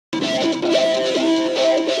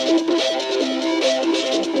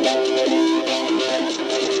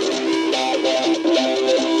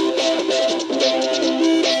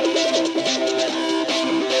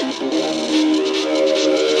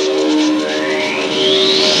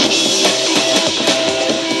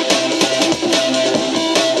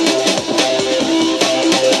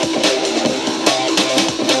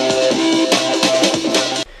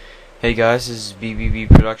Hey guys, this is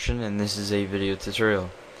BBBProduction and this is a video tutorial.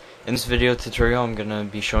 In this video tutorial I'm going to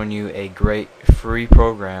be showing you a great free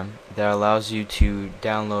program that allows you to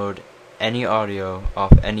download any audio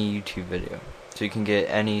off any YouTube video. So you can get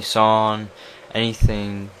any song,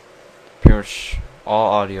 anything, pretty much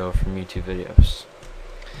all audio from YouTube videos.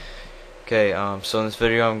 Okay, so in this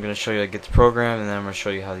video I'm going to show you how to get the program and then I'm going to show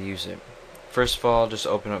you how to use it. First of all, just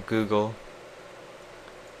open up Google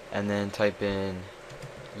and then type in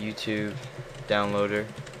YouTube downloader.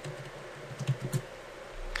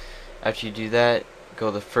 After you do that, go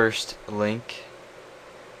to the first link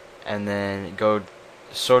and then go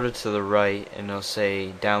sort of to the right and it'll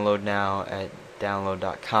say download now at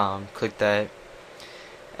download.com. Click that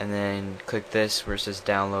and then click this where it says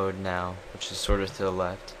download now, which is sort of to the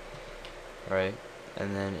left, right?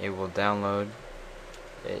 And then it will download.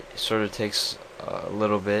 It sort of takes a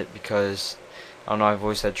little bit because I don't know, I've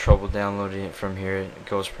always had trouble downloading it from here. It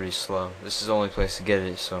goes pretty slow. This is the only place to get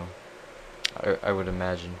it, so I would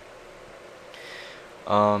imagine.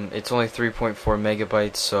 It's only 3.4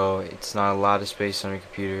 megabytes, so it's not a lot of space on your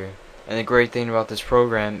computer. And the great thing about this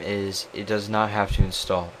program is it does not have to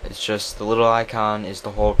install. It's just the little icon is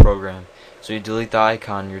the whole program. So you delete the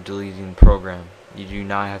icon, you're deleting the program. You do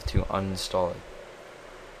not have to uninstall it.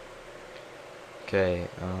 Okay,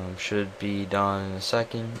 should be done in a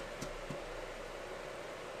second.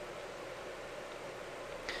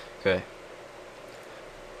 Okay.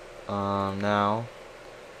 Now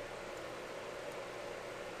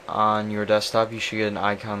on your desktop you should get an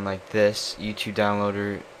icon like this, YouTube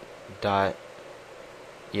downloader.exe.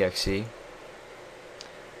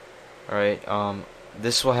 Alright,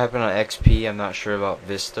 this will happen on XP. I'm not sure about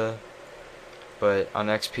Vista, but on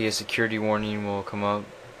XP a security warning will come up.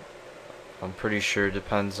 I'm pretty sure it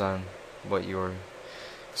depends on what your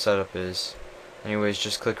setup is. Anyways,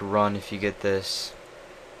 just click run if you get this.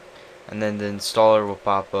 And then the installer will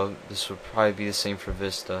pop up. This will probably be the same for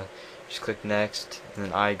Vista. Just click next and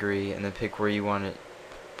then I agree and then pick where you want to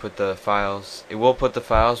put the files. It will put the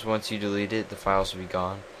files. Once you delete it, the files will be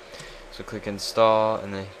gone. So click install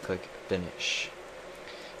and then click finish.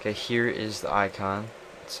 Okay, here is the icon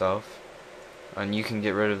itself, and you can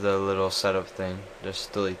get rid of the little setup thing.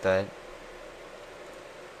 Just delete that.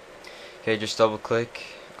 Okay, just double click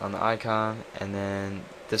on the icon and then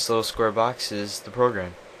this little square box is the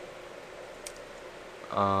program.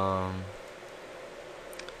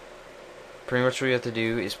 Pretty much what you have to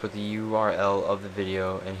do is put the URL of the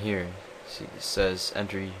video in here. See, it says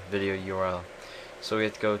enter video URL. So we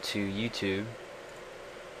have to go to YouTube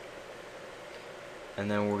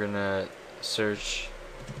and then we're gonna search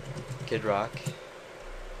Kid Rock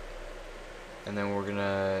and then we're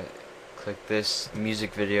gonna click this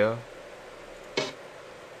music video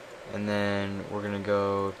and then we're gonna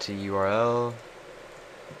go to URL.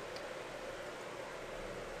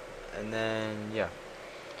 And then, yeah,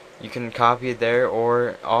 you can copy it there,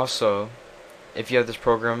 or also, if you have this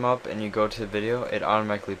program up and you go to the video, it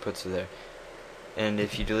automatically puts it there. And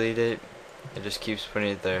if you delete it, it just keeps putting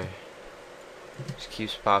it there. Just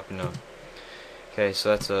keeps popping up. Okay, so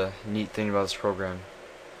that's a neat thing about this program.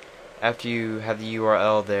 After you have the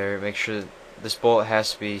URL there, make sure this bullet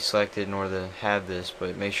has to be selected in order to have this,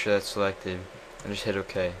 but make sure that's selected and just hit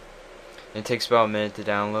OK. And it takes about a minute to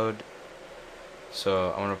download.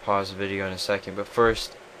 So I'm going to pause the video in a second, but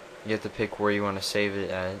first you have to pick where you want to save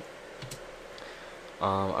it at.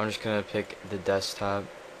 I'm just going to pick the desktop.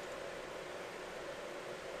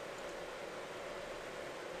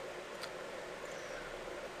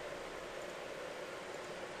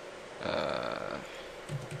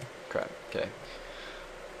 Crap, okay.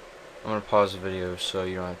 I'm going to pause the video so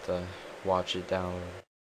you don't have to watch it download.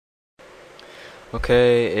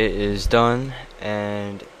 Okay, it is done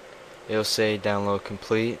and it'll say download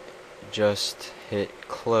complete. Just hit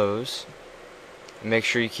close. Make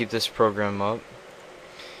sure you keep this program up.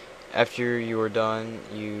 After you are done,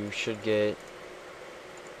 you should get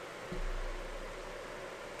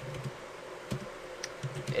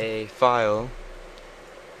a file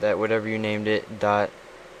that whatever you named it, .flv.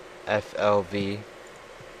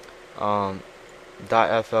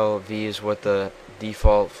 .flv is what the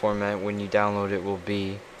default format when you download it will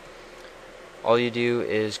be. All you do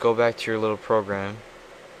is go back to your little program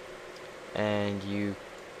and you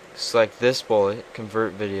select this bullet,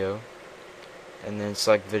 convert video, and then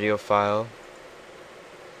select video file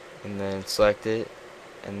and then select it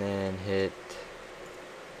and then hit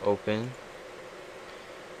open,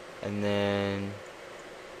 and then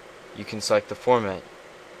you can select the format.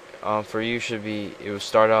 For you should be, it will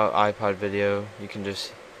start out iPod video. You can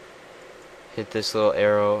just hit this little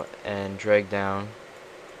arrow and drag down,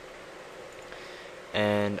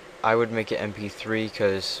 and I would make it MP3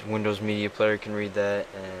 because Windows Media Player can read that,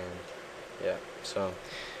 and yeah, so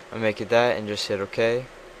I'll make it that and just hit OK,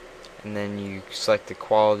 and then you select the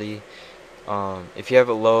quality. If you have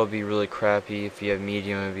it low, it'll be really crappy. If you have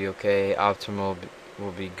medium, it'll be okay. Optimal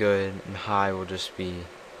will be good, and high will just be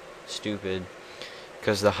stupid.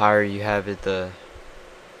 Because the higher you have it, the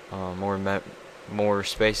more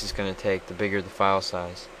space it's going to take, the bigger the file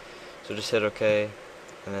size. So just hit OK,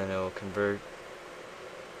 and then it will convert.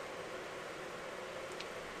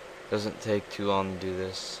 Doesn't take too long to do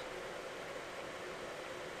this.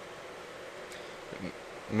 It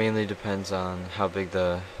mainly depends on how big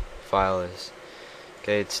the file is.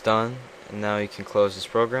 Okay, it's done, and now you can close this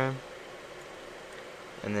program,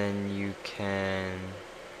 and then you can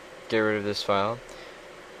get rid of this file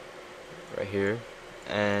right here.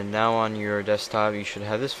 And now on your desktop you should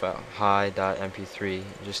have this file, hi.mp3.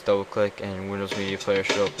 Just double click and Windows Media Player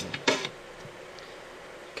should open.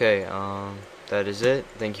 Okay, that is it.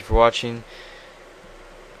 Thank you for watching.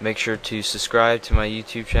 Make sure to subscribe to my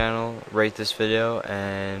YouTube channel, rate this video,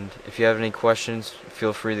 and if you have any questions,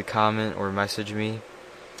 feel free to comment or message me.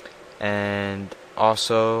 And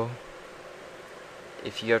also,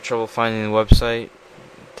 if you have trouble finding the website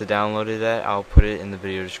to download it at, I'll put it in the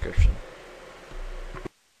video description.